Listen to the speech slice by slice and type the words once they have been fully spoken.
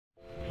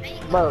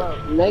Bro,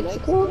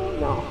 Mexico?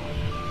 No.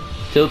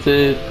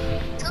 Tilted.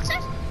 Tilted?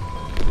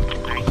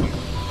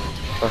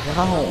 I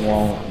don't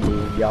want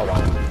you. Y'all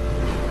want.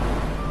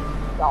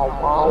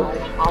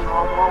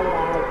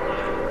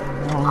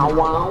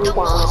 The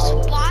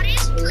most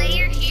hottest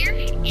player here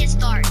is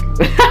Dark.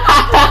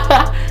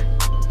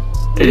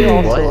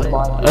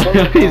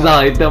 He's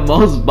like, the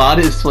most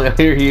bottest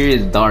player here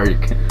is Dark.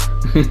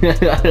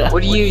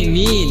 What do you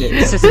mean?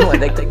 This is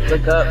what they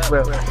look up,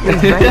 bro.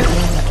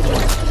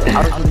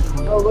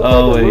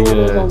 Oh my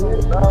god.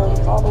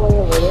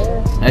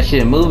 That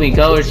shit moving,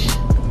 coach.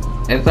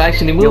 It's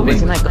actually Yo, moving.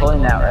 isn't that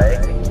calling out, right?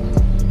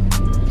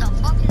 The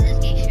fuck is this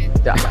gay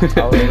shit? I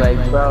was like,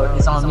 bro,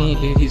 he's on me,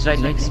 dude. He's right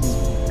next to me.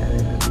 And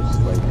then he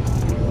just like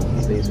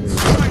saves me. Oh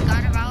my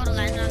god, if I would've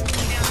landed on the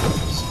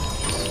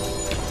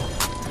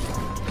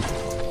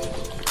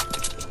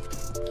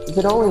Is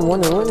it only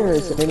one ruin or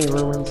is it any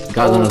ruins?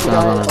 Guys on the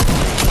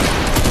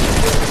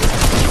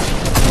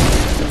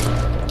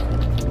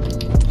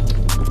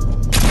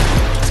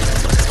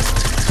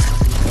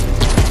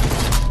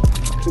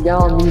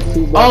On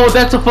YouTube, Oh,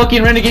 that's a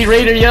fucking Renegade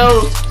Raider,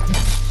 yo!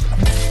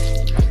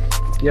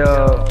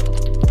 Yo.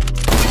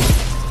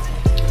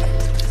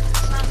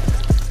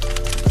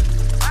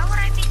 Why would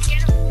I be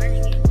scared of a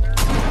renegade, bro?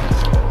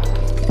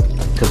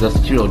 Cause that's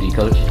the true OG,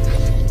 coach.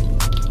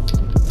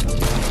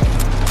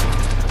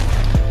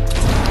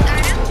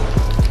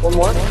 One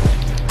more.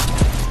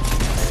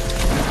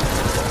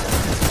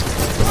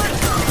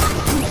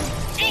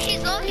 Hey,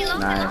 he's low, he's low.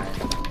 Nice.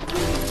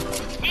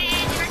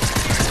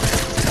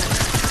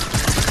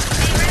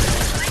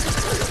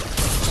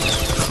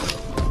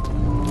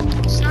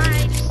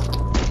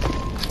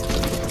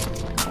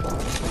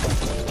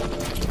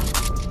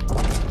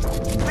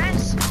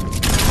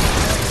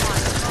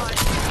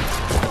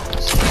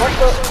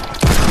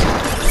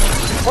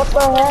 What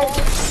the heck?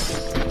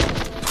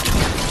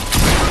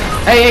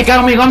 Hey,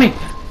 got me,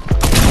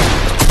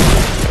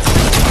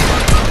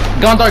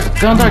 Gone dark,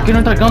 get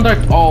on dark.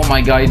 Oh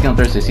my god, he's gonna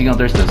thirst this,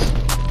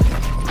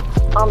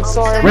 I'm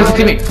sorry. Resin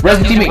teammate.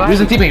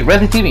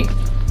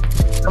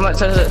 Come on,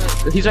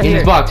 he's right In here.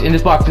 this box, in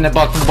the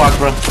box,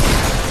 bro.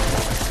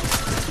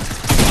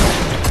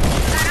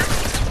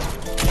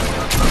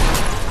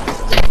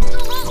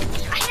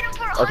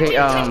 Okay,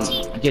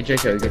 get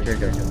Draco.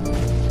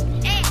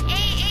 Hey,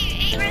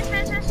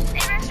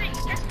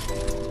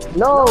 rest.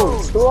 No,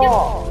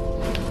 straw.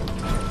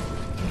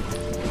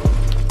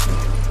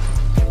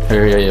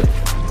 Here. Hey,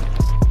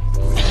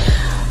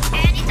 I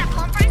need that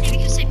pump right there. You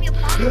can send me a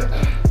pump.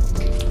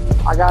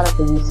 I got it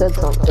because you said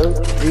something. Don't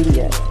read it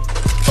yet.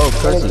 Oh,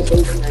 pussy. Give me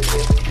that.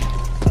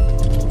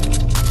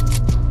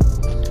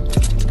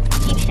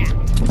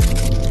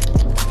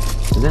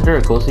 Isn't there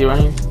a Cozy around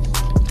here?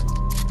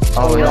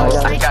 Oh, yeah, no, I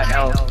I got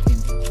no.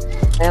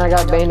 And I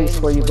got bandies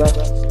for you, bro.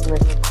 Come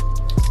here.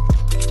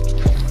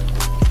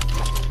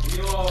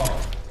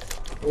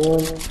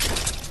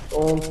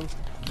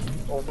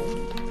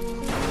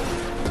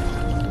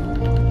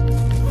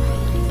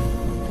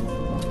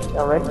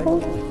 Y'all ready for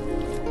it?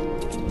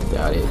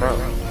 Got it.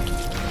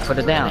 Put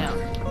it down.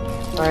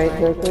 Alright,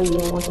 Draco, you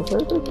don't want the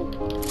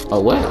surface?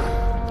 Oh, what? I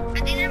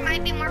think there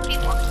might be more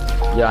people.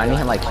 Yo, I need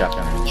him like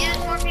shotgun. Yeah,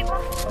 there's more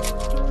people.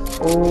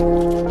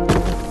 Oh.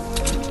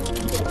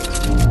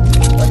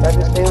 Like I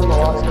just stayed on the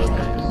last one.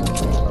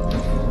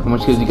 How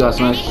much kills you got, I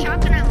Smash? need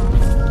shotgun ammo.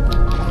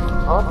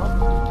 Huh?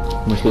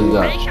 How much kills you I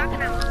got? need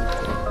shotgun ammo.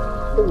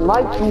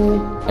 Mikey.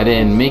 And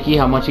then Mickey,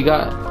 how much you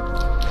got? I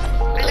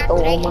got Oh,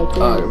 three. my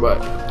God. Alright,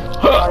 bye.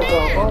 That's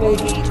so far away.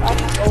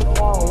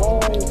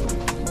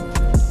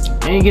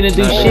 Ain't gonna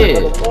do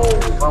shit.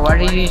 Well, why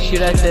did you shoot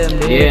at them,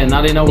 dude? Yeah,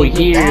 now they know we're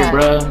here,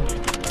 bruh.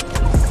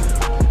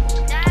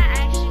 That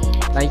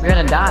actually. Now you're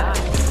gonna die.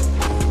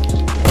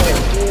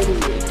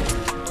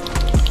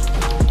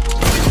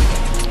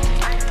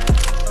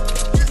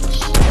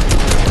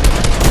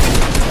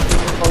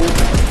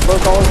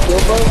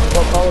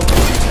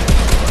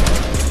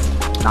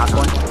 Knock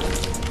one.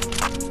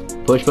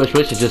 Push,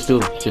 it's just two.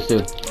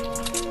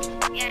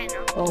 Yeah, I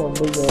know. Oh,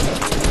 big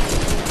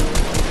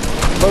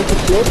Bro, the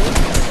shield.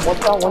 One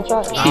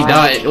shot. He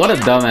died. What a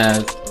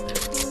dumbass.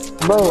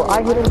 Bro,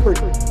 I hit him for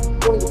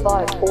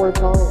 25 4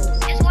 times.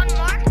 There's one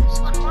more.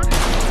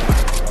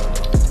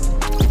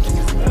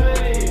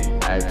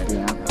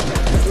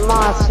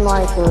 My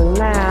sniper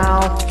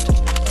now.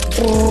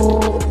 Ooh.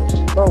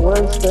 Bro,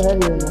 where's the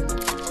heavy ammo?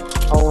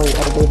 Oh wait, I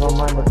gave on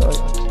mine before.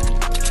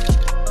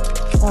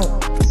 Alright,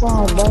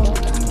 solid, bro.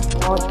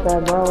 Watch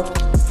that, bro.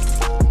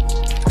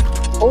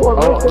 Oh,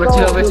 let's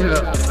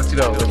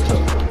go.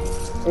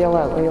 Heal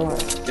out.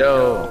 Yo,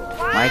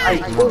 Mike. I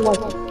feel like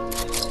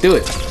Do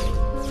it.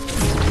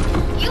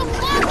 You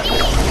fuck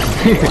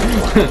me!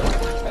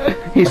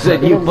 He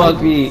said, you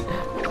fuck me.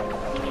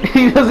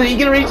 He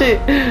can reach it.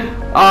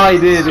 Oh, he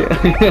did.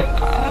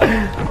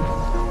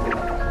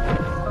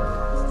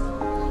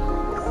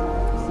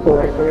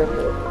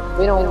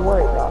 we don't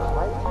worry about it,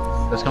 right?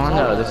 Let's go on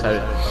the other side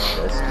of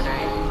this.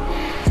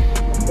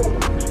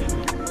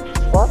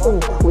 Fucking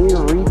clear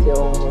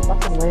retail and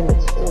fucking land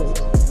at schools.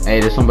 Hey,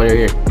 there's somebody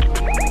right here.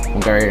 One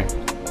guy right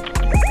here.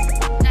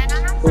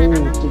 Oh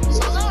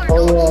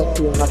yeah,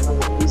 see, I'm not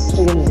gonna be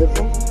sticking the zip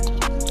line.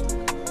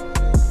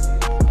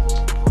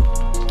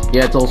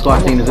 Yeah, it's old squad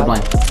taking the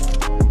zipline.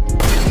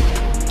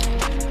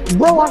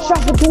 Bro, I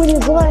shot between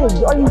his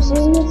legs. Are you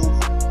serious?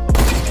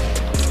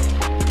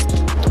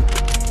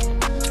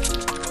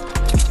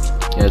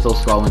 Yeah, it's old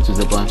squad went to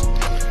zipline.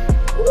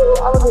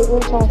 I was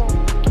like,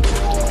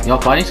 inside.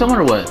 Y'all fighting someone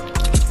or what?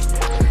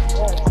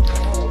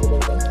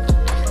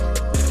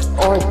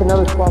 Oh, it's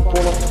another squad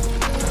full of.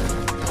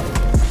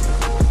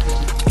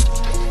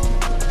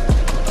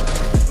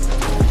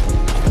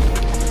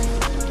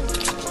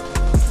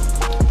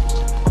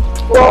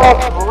 Oh,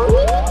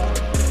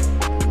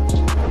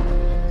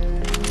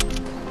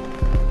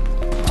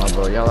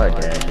 bro, y'all are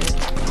dead.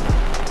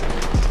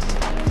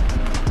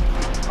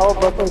 Oh,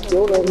 but they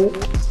killed him.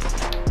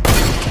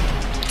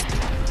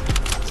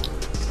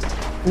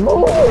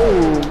 No!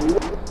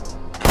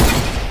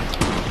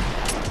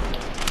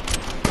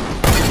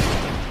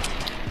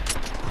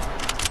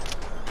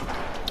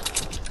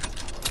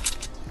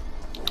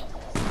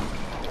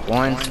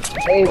 One.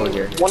 Hey, Oh,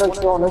 here. one or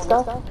two on this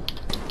guy?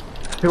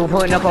 People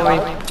pulling up on me.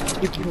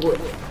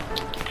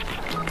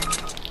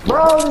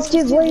 Bro, this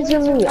kid's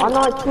lasering me. I'm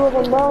not two of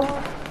them, bro.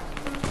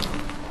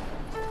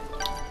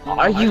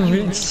 Are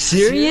you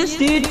serious,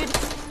 dude?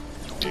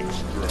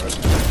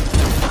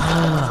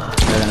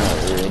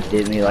 It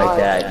did me like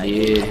that,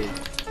 dude.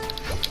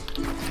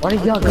 Why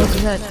did y'all go to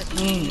that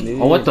team,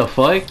 dude? Oh, what the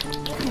fuck?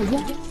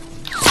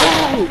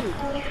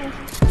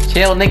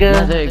 Chill,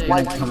 nigga. They're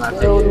gonna come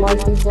after you.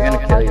 They're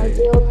gonna kill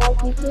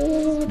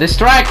you.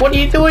 Distract, what are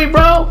you doing,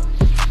 bro?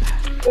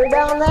 They're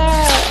down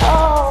there.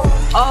 Oh.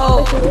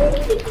 Oh!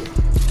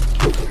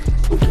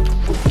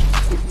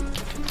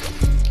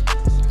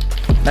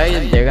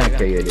 They're gonna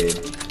kill you, dude.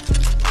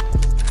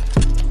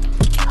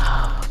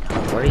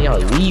 Where are y'all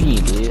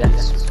leaving, dude?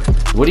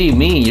 What do you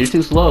mean? You're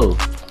too slow.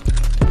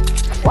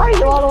 Why are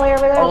you all the way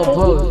over there? Oh,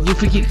 bro, you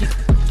freaking.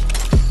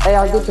 Hey,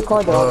 I'll get the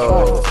card though.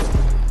 Oh.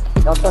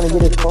 Y'all trying to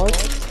get his card?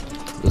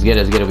 Let's get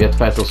it, We have to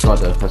pass those squad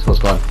though. Pass those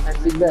squad.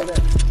 Big bet.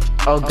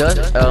 Oh, does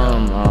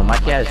my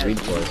cat has read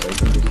for us, so I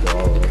can just go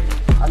all the way.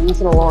 I'm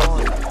using a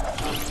launch.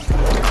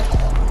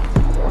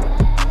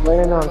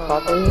 Laying on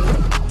top of you.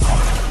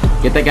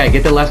 Get that guy.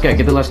 Get the last guy.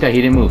 Get the last guy.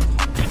 He didn't move.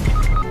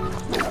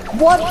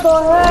 What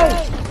the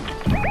heck?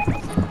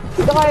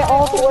 The guy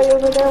all the way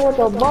over there with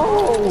a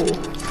bow.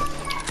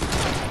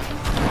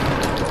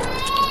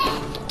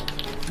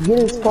 Get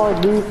his card,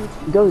 dude.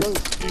 Ghost.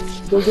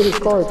 Go get his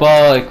card.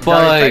 Fuck.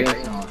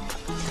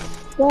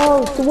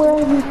 Ghost, where are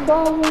you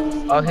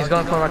going? Oh, he's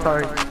going for my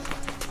card.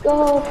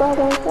 Go,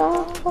 brother,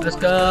 go. Let's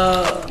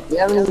go. Do you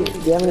have any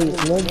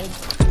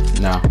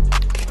meds? No.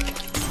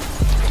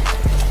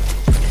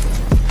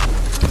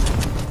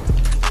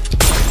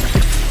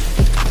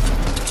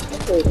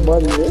 Hey,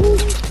 buddy, really?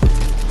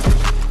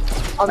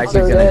 I'm Mike's so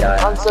gonna dead. die.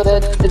 I'm so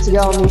dead. It's a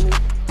guy on me.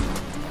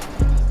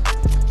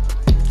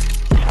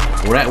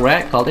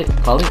 Rat. Called it.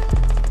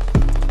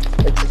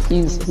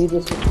 He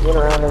just went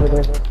around over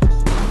there.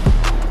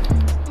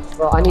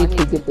 Bro, I need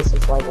to get this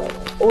supply bag.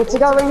 Oh, it's a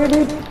guy right here,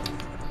 dude.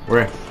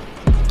 Where?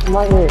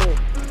 Right here.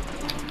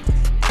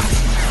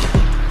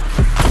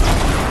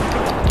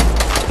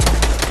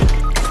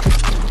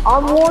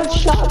 I'm one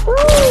shot, bro.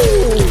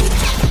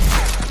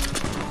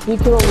 You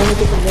kill him, let me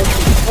get the next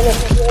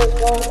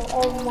one.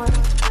 Oh my.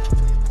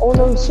 Oh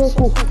no,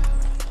 circle.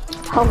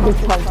 How many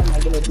times am I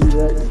gonna do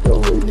that?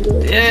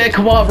 Yeah,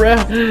 come on, bro.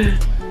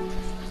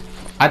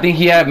 I think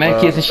he had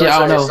med kits and shit.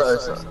 I don't know.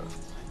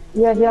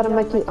 Yeah, he had a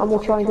med kit. I'm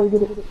gonna try and go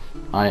get it.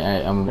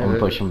 I'm gonna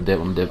push him. Dip.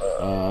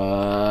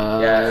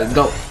 Yeah.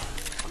 Go.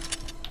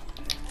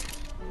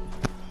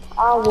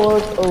 I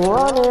was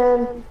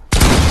running.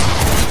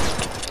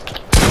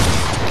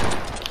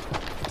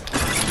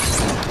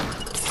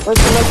 Where's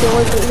the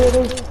here,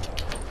 dude?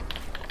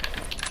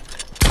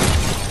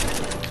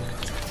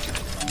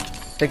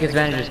 Take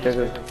advantage, just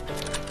go.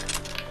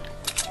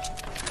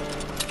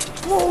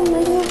 Oh,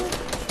 nigga.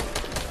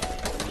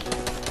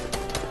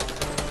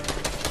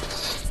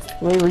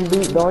 We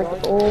reboot dark.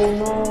 Oh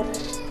no.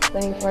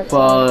 Thanks, right.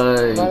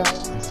 Fuck.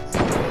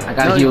 I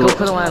got No, healed. go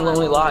for the one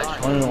Lonely Lodge.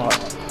 Lonely Lodge.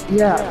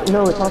 Yeah,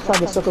 no, it's outside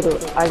the circle.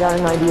 I got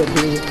an idea,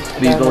 dude.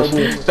 Please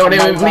don't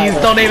aim me, please.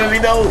 Don't aim me,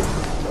 no.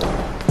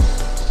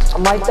 I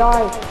might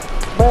die.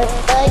 But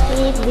thank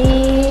you,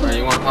 dude. Alright,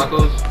 you want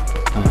tacos?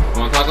 You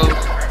want tacos?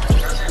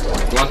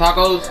 You want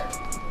tacos?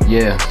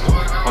 Yeah.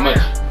 How much?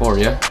 4,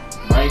 yeah.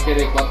 Alright,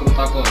 quiere 4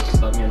 tacos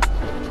también.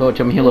 Coach,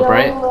 I'm heal up,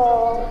 right?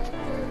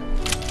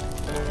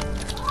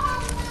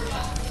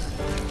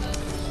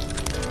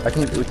 We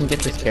can get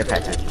this care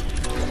package.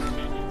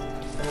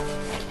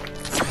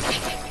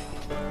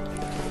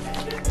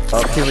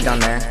 Oh, people down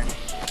there.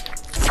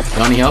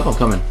 You need help? I'm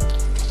coming.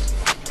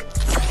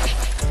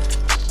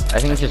 I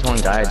think it's just one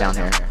guy down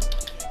here.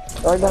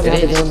 I got It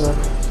nothing is. in there.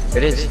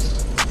 It is.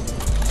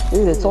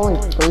 Dude, it's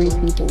only 3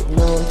 people.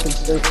 No one can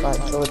search by,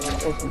 so it's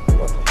 4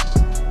 people.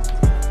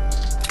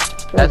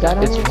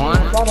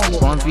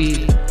 It's one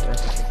v.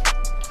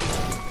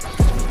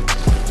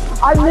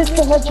 I missed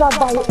the headshot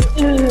by.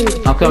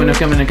 I'm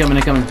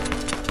coming.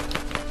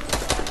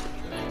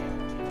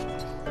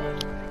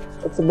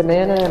 a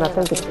banana and I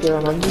think it's pure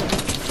 100.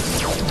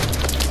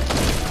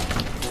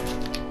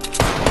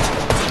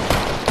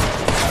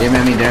 Damn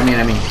at me, damn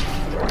at me.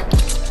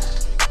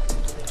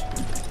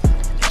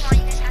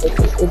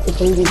 It's a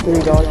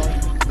 3v3, dog.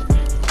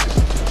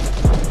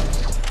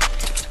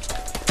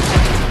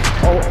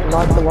 Oh,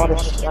 knocked a lot of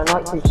I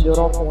knocked some shield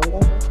off the window.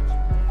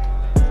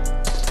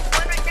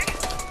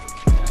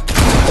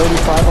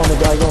 35 on the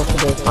guy going for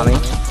this. On me.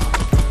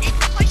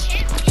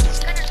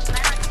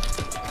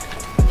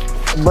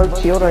 Broke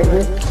shield right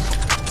here.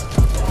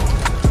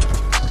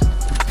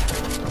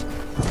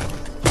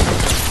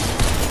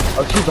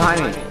 Oh, she's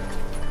behind me.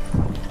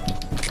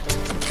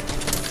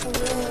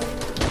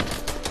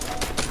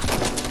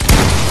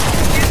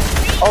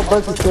 Oh,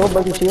 broke the shield,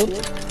 broke the shield.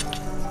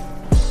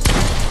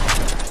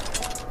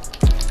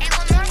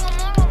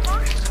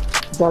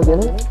 Dog in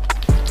it?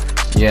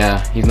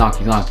 Yeah, he's knocked,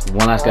 he's knocked.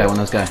 One last guy, one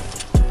last guy.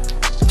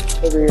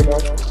 Over here,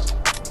 dog. I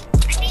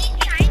think he's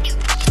behind you.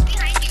 He's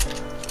behind you.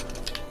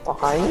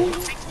 Behind you?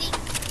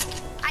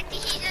 I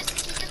think he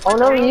just Oh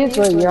no, he is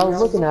right here. I was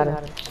looking at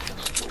him.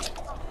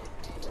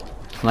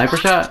 Sniper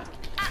shot?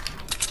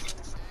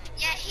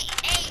 Yeah,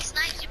 he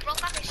sniped. You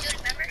broke off his shield,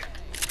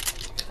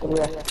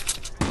 remember? Yeah.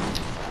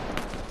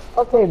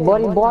 Okay,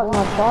 buddy, block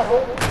my shot.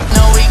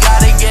 No, we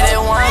gotta get it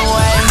one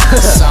way,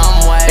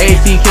 some way.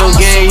 AC kill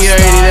game, you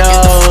already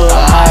know.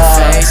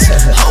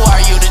 Who are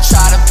you to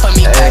try to put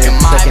me back in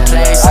my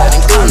place? I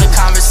didn't come to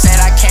conversate,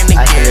 I came to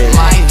get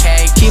my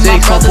cake. Keep my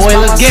brothers boy, by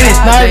let's my get it,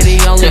 side, Snipe. they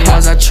the only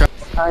ones I trust.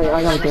 Alright,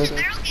 I gotta go.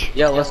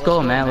 Yo, let's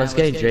go, man. Let's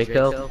get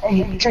Draco.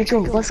 Hey,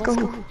 Draco, let's go.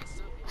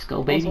 Let's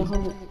go, baby.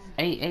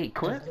 Hey,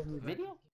 clip video?